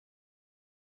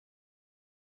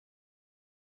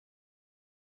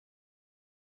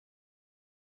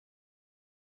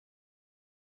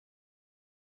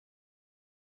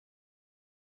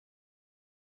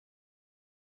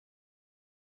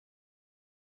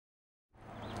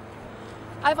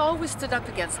I've always stood up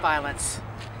against violence.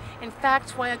 In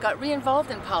fact, why I got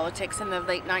re-involved in politics in the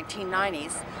late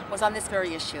 1990s was on this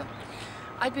very issue.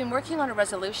 I'd been working on a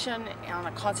resolution on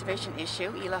a conservation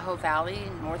issue, Ilaho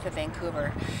Valley, north of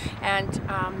Vancouver, and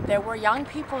there were young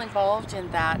people involved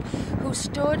in that who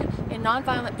stood in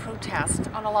nonviolent protest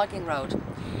on a logging road.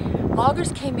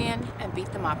 Loggers came in and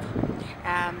beat them up,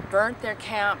 burnt their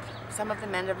camp. Some of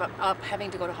them ended up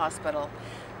having to go to hospital.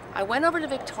 I went over to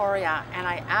Victoria and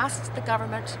I asked the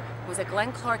government, it was a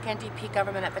Glenn Clark NDP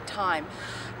government at the time,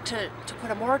 to put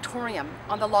a moratorium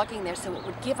on the logging there so it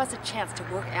would give us a chance to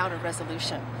work out a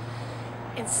resolution.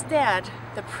 Instead,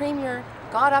 the Premier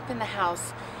got up in the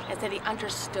House and said he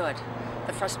understood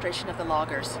the frustration of the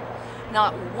loggers.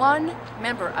 Not one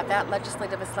member of that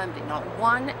Legislative Assembly, not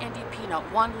one NDP, not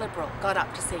one Liberal got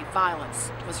up to say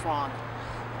violence was wrong.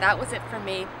 That was it for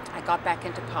me. I got back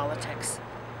into politics.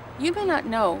 You may not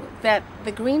know that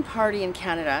the Green Party in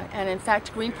Canada, and in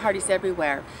fact Green parties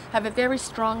everywhere, have a very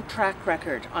strong track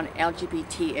record on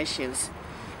LGBT issues.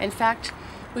 In fact,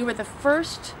 we were the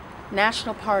first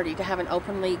national party to have an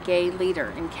openly gay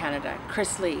leader in Canada,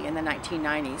 Chris Lea, in the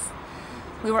 1990s.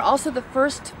 We were also the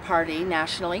first party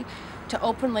nationally to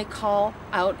openly call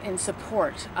out in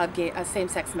support of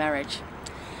same-sex marriage.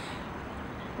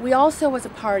 We also, as a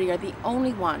party, are the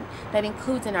only one that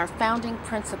includes in our founding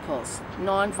principles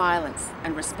non-violence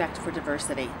and respect for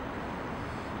diversity.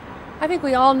 I think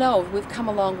we all know we've come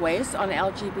a long ways on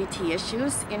LGBT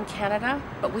issues in Canada,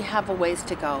 but we have a ways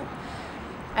to go.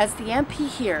 As the MP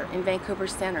here in Vancouver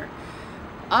Centre,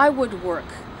 I would work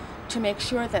to make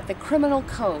sure that the Criminal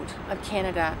Code of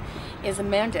Canada is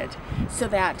amended so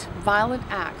that violent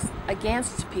acts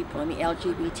against people in the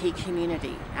LGBT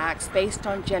community, acts based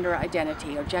on gender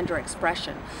identity or gender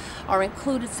expression, are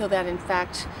included so that in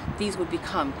fact these would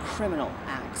become criminal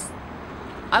acts.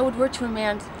 I would work to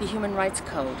amend the Human Rights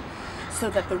Code so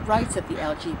that the rights of the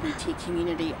LGBT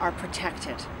community are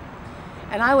protected.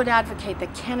 And I would advocate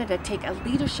that Canada take a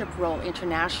leadership role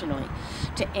internationally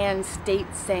to end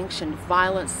state-sanctioned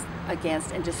violence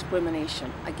against and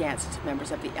discrimination against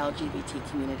members of the LGBT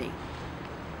community.